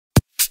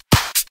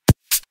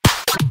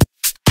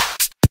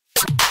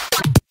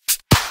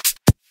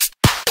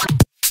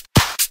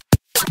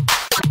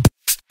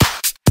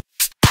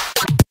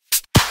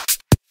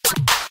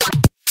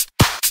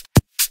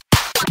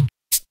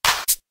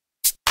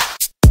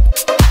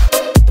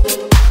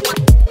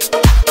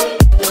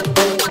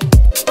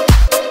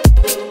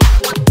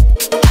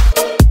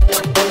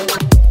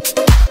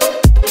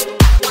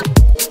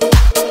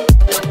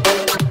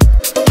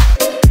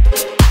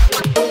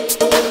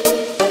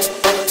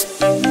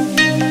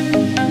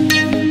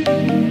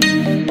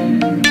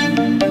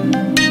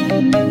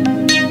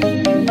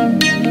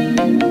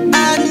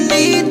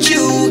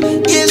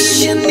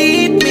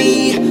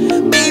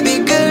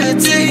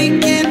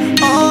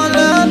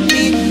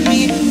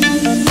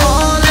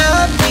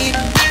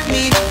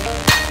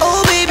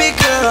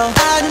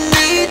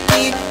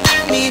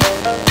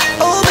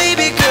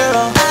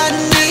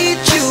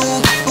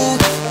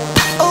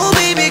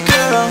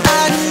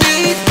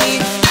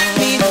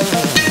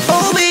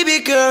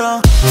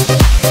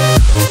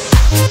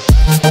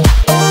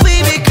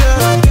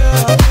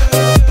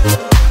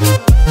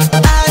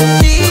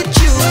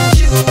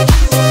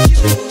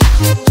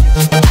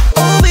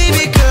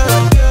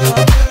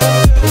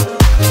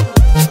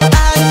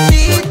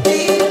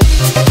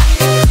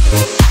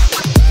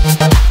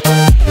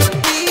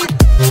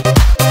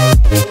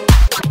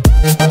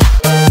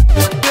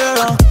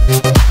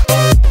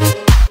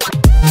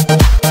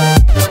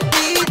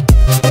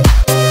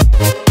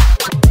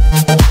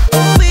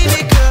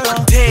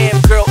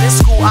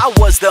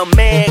was the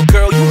man,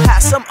 girl. You had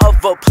some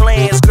other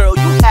plans, girl.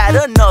 You had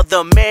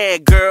another man,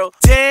 girl.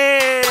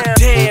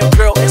 Damn,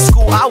 girl. In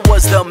school I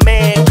was the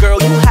man,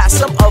 girl. You had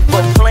some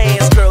other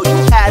plans, girl. You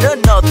had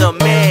another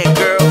man,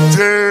 girl.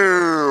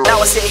 Damn.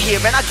 Now I sit here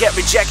and I get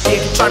rejected.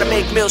 Trying to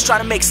make meals,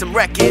 trying to make some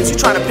records. You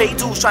trying to pay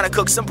dues, trying to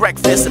cook some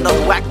breakfast.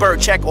 Another whack bird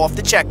check off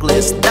the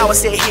checklist. Now I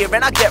sit here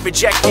and I get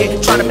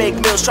rejected. Trying to make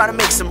meals, trying to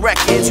make some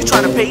records. You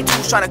trying to pay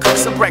dues, trying to cook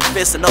some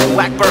breakfast. Another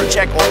whack bird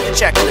check off the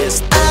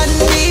checklist. I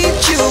need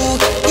you,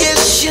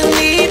 yes you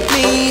need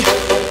me.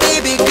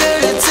 Baby girl,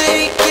 you're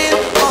taking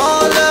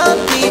all of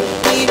me.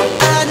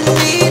 I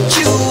need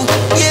you,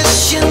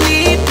 yes you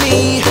need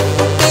me.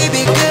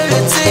 Baby girl,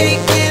 you're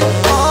taking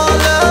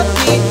all of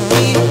me.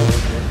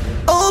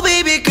 Oh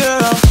baby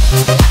girl,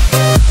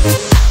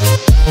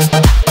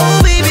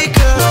 oh baby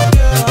girl,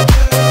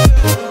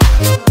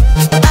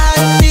 I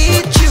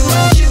need you.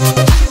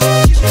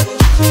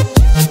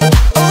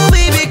 Oh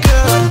baby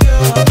girl,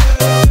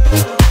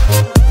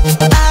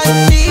 I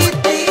need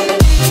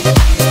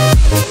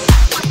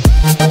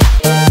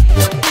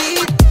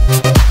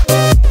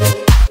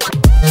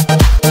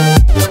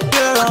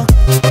girl.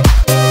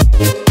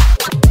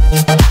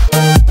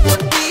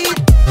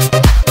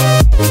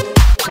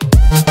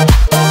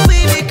 Oh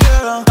baby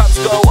girl. Cups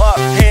go up,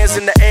 hands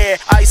in the air.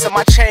 Ice on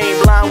my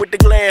chain, blind with the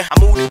glare. I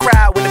move the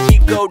crowd when the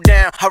beat go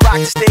down. I rock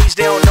the stage,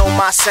 they don't know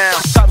my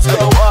sound. Cups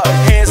go up,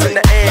 hands in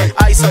the air.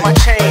 Ice on my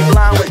chain,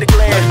 blind with the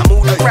glare. I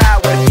move the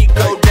crowd when the beat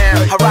go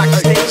down. I rock the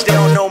stage, they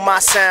don't know my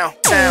sound.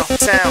 Sound.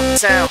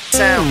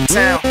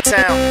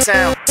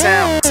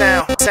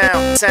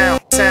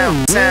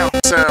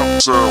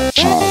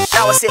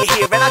 Now I sit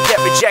here and I get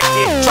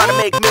rejected. Trying to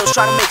make meals,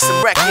 trying to make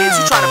some records.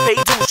 You trying to pay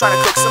dues, trying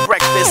to cook some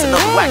breakfast.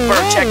 Another whack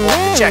bird check off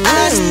the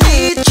checklist. I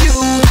need you,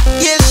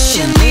 yes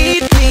you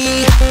need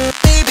me.